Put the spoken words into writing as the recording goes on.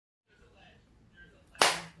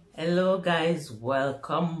Hello guys,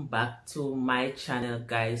 welcome back to my channel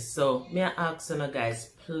guys. So may I ask you guys,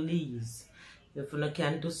 please, if you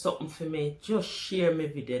can do something for me, just share my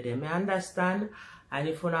video there. I understand, and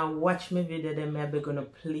if you wanna watch my video then I beg you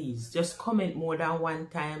please just comment more than one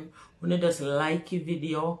time. You just like the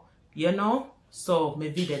video, so my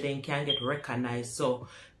video then can get recognized, so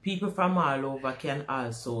people from all over can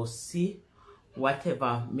also see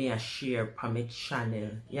whatever me I share on my channel.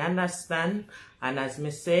 You understand? And as me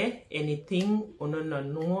say, anything you no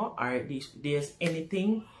know or there's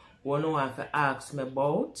anything you know have to ask me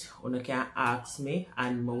about, you can ask me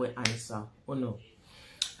and I will answer.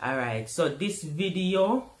 Alright, so this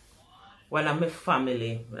video, one of my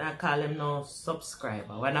family, I call them no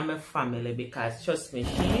subscriber, one of my family, because trust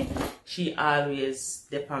me, she always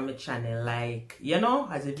dep on my channel, like,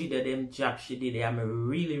 as a video them job she did, I'm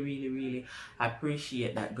really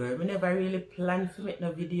appreciate that girl. We never really planned to make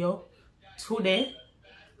no video today,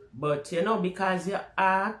 but because you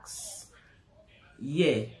ask,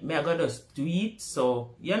 yeah, me I gotta just do it,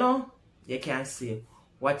 so you can say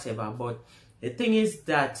whatever. But the thing is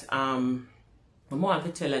that I want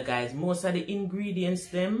to tell you guys, most of the ingredients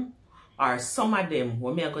them, or some of them,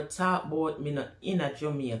 when me I go talk about, me not in a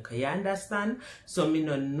Jamaica, you understand? So me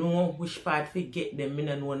no know which part to get them, me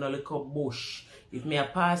no know no little bush. If me a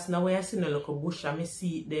pass now where I see no little bush and me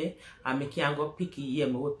see it there, and me can go pick it here,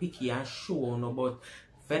 me will pick it and show no. But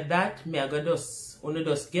for that, me I go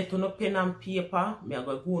just get on a pen and paper, me I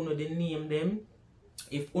go know the name them.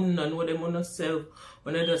 If you don't know them on yourself,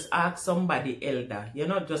 you just ask somebody elder.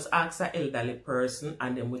 Just ask an elderly person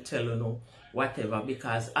and then will tell you whatever.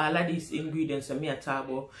 Because all of these ingredients that I talk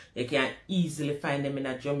about, you can easily find them in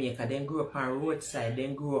a Jamaica. Then grow up on roadside,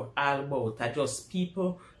 then grow all about. I just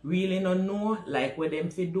people really don't know like what them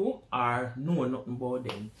fi do or know nothing about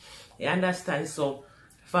them. You understand? So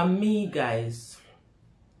for me guys,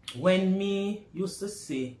 when me used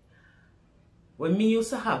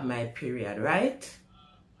to have my period, right?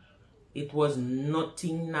 It was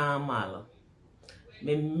nothing normal.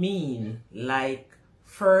 Me mean, like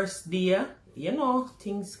first day,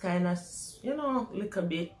 things kind of, little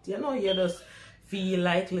bit, you just feel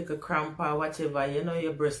like a cramp or whatever,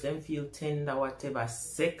 your breast them feel tender, whatever.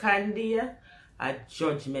 Second day, a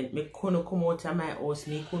judgment. Me couldn't come out of my house,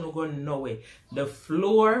 me couldn't go nowhere. The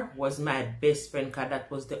floor was my best friend, because that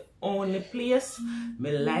was the only place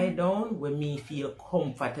me lie down where me feel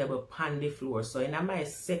comfortable on the floor. So in my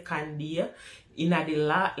second day, in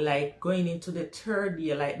the like going into the third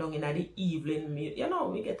day, like down in the evening,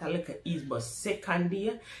 we get a little ease. But second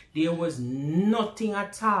day, there was nothing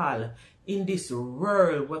at all in this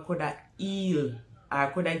world where could have heal or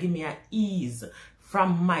could have give me an ease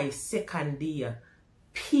from my second day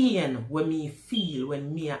pain when me feel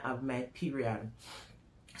when me have my period.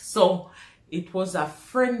 So it was a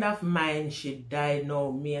friend of mine, she died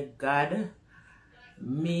now. May God,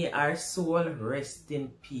 may her soul rest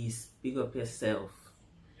in peace. Big up yourself.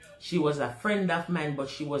 She was a friend of mine, but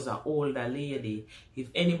she was an older lady. If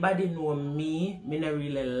anybody know me not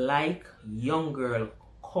really like young girl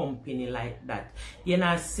company like that. You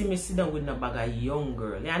know, see me sit down with no bag of young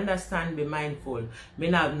girl. You understand? Be mindful. Me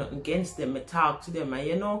not have nothing against them. Me talk to them,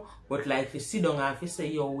 and but like if you sit down and if you say,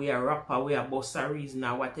 yo, we are rapper, we are boss a reason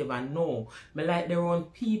or whatever, no. Me like their own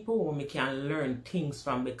people who me can learn things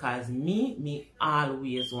from, because me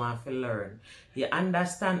always want to learn. You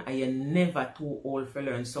understand? I am never too old to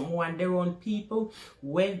learn. Someone their own people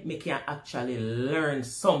where me can actually learn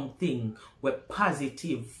something with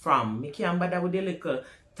positive from. Me can bother with the little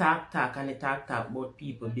talk and the talk about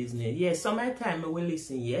people business. Yes, some of the time I will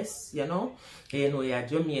listen, yes, you're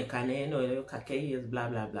Jamaican, you're Caucasian, blah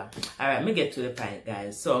blah blah. Alright, me get to the point,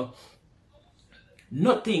 guys. So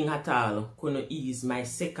nothing at all could ease my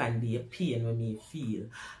second day pain when me feel.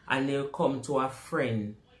 And they come to a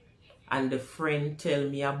friend, and the friend tell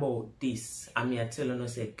me about this, and me I tell them,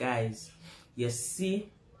 say, guys, you see,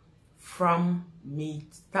 from me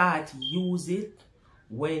start use it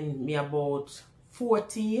when me about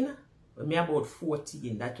 14, that was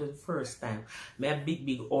the first time. Me a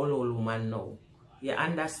big old woman now. You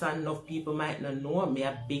understand? Enough people might not know me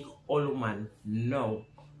a big old woman now.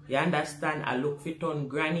 You understand? I look for turn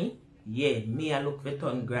granny. Yeah, me I look for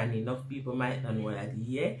turn granny. Enough people might not know that.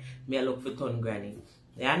 Yeah, me I look for turn granny.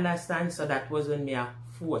 You understand? So that was when me a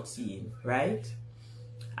 14, right?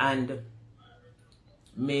 And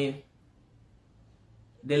me,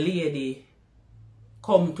 the lady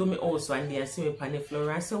come to me also and they see me on the floor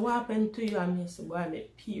and say, what happened to you? And I say, boy, my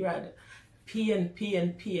period, pain,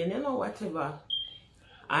 whatever.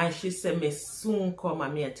 And she said, me soon come,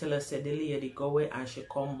 and me I tell her, say, the lady go away, and she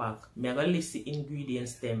come back. Me I go list the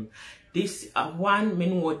ingredients them. This one, me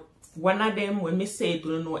know, one of them, when me say it,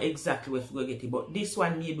 don't know exactly where to go get it. But this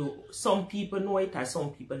one, maybe some people know it, and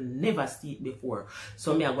some people never see it before.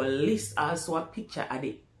 So me I go list also a picture at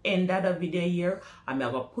the end of the video here, and me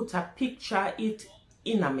I go put a picture it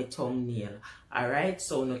in a my thumbnail. Alright,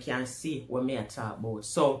 so you can see what me I talk about.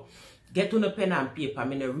 So get on a pen and paper. I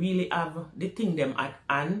mean, I really have the thing them at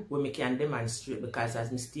hand where me can demonstrate, because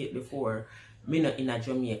as me stated before, me not in a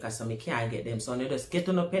Jamaica, so me can't get them. So you just get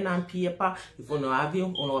on a pen and paper. If you don't have you,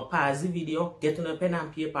 you pause the video, get on a pen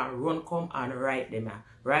and paper, run come and write them.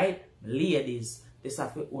 Right? Ladies, this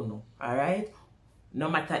is for uno. Alright? No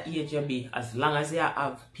matter age you be, as long as you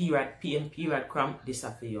have pain, period cramp, this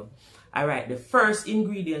is for you. Alright, the first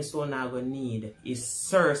ingredients we're now going to need is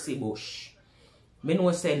Cersei bush. Me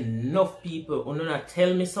know say enough people who not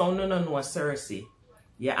tell me so no know Cersei.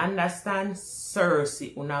 You understand?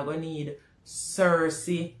 Cersei. You not going to need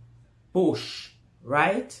Cersei bush.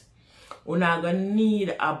 Right? You not going to need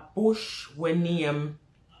a bush when name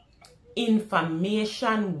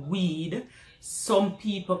information weed. Some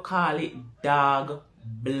people call it dog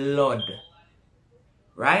blood.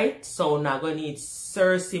 Right? So we're not going to need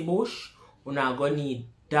Cersei bush. We're not going to need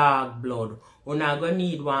dog blood. We're not going to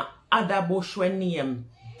need one other bush when name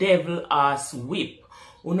devil ass whip.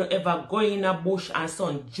 You no ever go in a bush and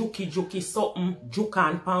some juky something, juke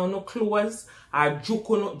and pound no clothes, or juke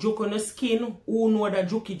on the skin. Who know the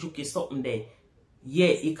juky something there? Yeah,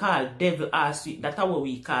 he call devil ass whip. That's how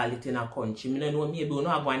we call it in a country. I don't know, maybe you don't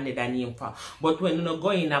have one other name for. But when you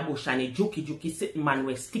go in a bush and a juky sitting man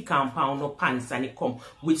with stick and pound no pants and he come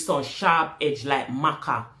with some sharp edge like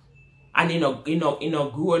maca. And you know,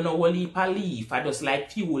 grow no whole heap of leaf. I just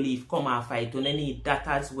like few leaf come off it. You need that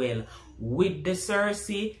as well. With the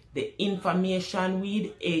Cersei, the information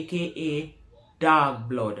weed, aka dog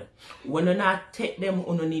blood. When you not take them,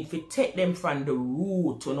 you need to take them from the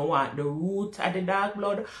root. You don't want the root of the dog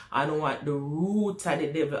blood, and you want the root of the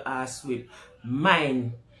devil ass whip.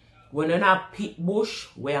 Mine, when you not pick bush,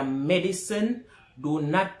 where medicine, do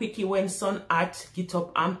not pick it when sun hot. Get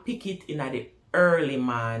up and pick it in the early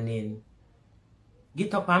morning.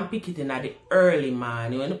 Get up and pick it in the early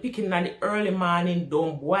morning. When you pick it in the early morning,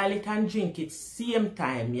 don't boil it and drink it same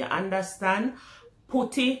time. You understand?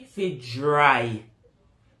 Put it for dry.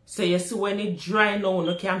 So you see when it dry now,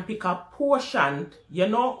 you can pick a portion. You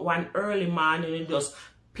know, one early morning, you just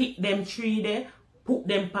pick them three there, put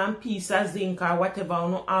them pan piece of zinc or whatever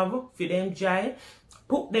you have for them dry.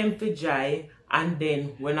 Put them for dry. And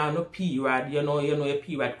then when on a period, you know your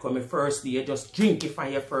period coming first day, you just drink it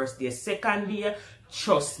from your first day. Second day,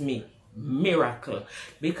 trust me, miracle.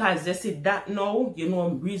 Because you see that now, you know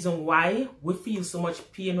reason why we feel so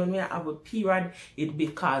much pain when we have a period, it's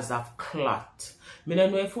because of clot. I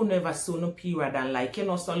don't know if you never saw no period and like, you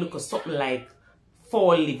know, so look at something like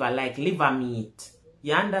foul liver, like liver meat.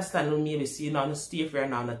 You understand when maybe see you know, on the stage right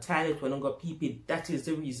now on the toilet when you go pee pee, that is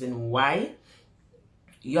the reason why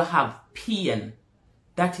you have pain.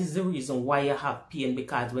 That is the reason why you have pain,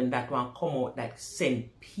 because when that one come out, that send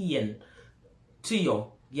pain to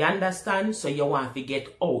you. You understand? So you want to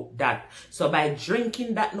get out that. So by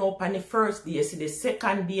drinking that now on the first day, you see the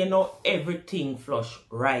second day now, everything flush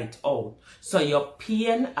right out. So your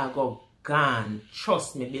pain are go gone.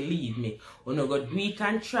 Trust me, believe me. When you go do it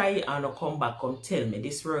and try it and you come back, come tell me.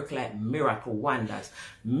 This work like miracle wonders.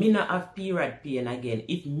 Me not have period pain again.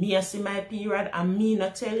 If me see my period and me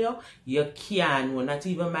not tell you, you can't. Not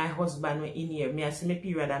even my husband in here. Me see my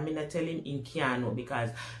period and me not tell him in can't,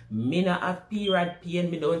 because me not have period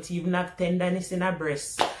pain. Me don't even have tenderness in a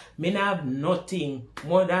breast. Me not have nothing.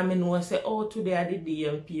 More than me know say, oh, today I did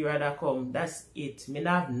the period I come. That's it. Me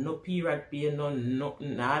not have no period pain, no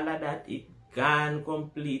nothing. All of that, it gone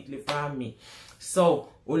completely from me. So,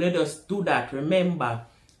 only just do that. Remember,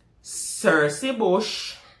 Cersei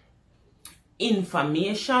bush,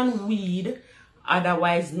 information weed,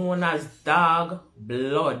 otherwise known as dog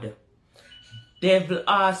blood, devil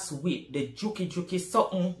ass whip, the juky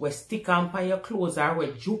something where stick on your clothes or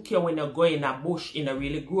where juke you when you go in a bush in a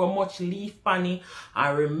really grow much leaf panny.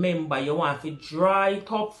 And remember, you want to dry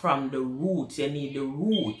it up from the roots. You need the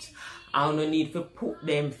root. And you need to put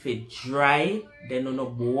them for dry. Then you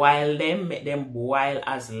boil them, make them boil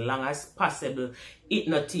as long as possible. It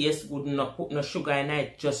not taste good, not put no sugar in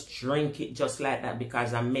it. Just drink it just like that,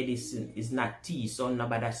 because a medicine is not tea, so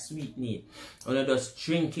nobody sweeten it. You just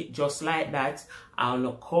drink it just like that. And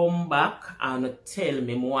you come back and you tell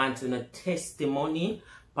me, I want a testimony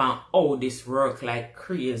on how this work like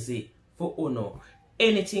crazy for uno.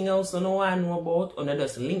 anything else you want to know about, you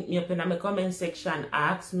just link me up in the comment section,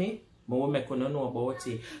 ask me. I will make you know about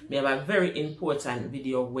it. I have a very important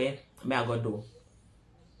video where I go do.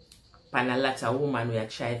 And a lot of women who are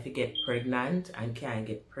trying to get pregnant and can't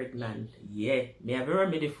get pregnant. Yeah, I have a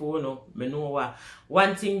remedy for you. I know what.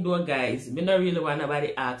 One thing though, guys, I don't really want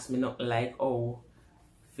nobody ask me not like, oh,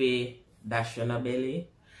 for dash on a belly.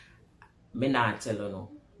 I not tell you no.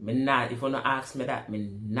 Me not, if you don't ask me that, me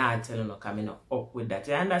not tell you no, because I'm not up with that.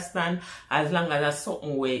 You understand? As long as there's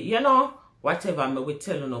something where, you know, whatever me will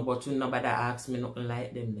tell you no, but you nobody ask me nothing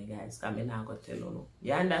like them, guys, because I'm not going to tell you no.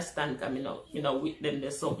 You understand? Because I'm not with them,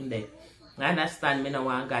 there's something there. You understand? Me no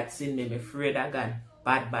want God sin me, I'm afraid of God.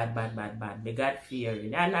 Bad. Me God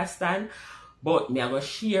fearing. You understand? But me I go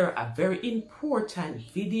share a very important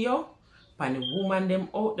video and the woman them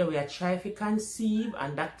out there we are trying to conceive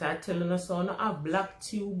and doctor telling us so not have black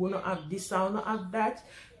tube, we not have this or not have that.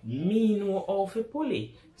 Me know how to pull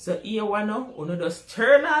it. So here one now, you just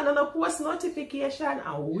turn on the post notification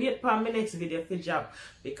and wait for my next video for job.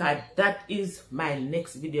 Because that is my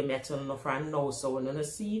next video me telling you from now. So when you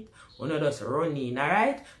see it, you just run in,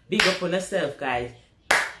 alright? Big up on yourself, guys.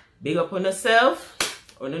 Big up on yourself.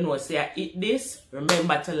 When you know say I eat this,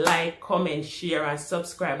 remember to like, comment, share and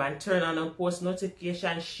subscribe and turn on the post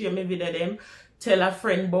notification, share my video them, tell a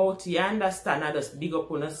friend about it, you understand, I just big up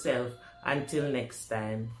on yourself. Until next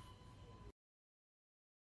time.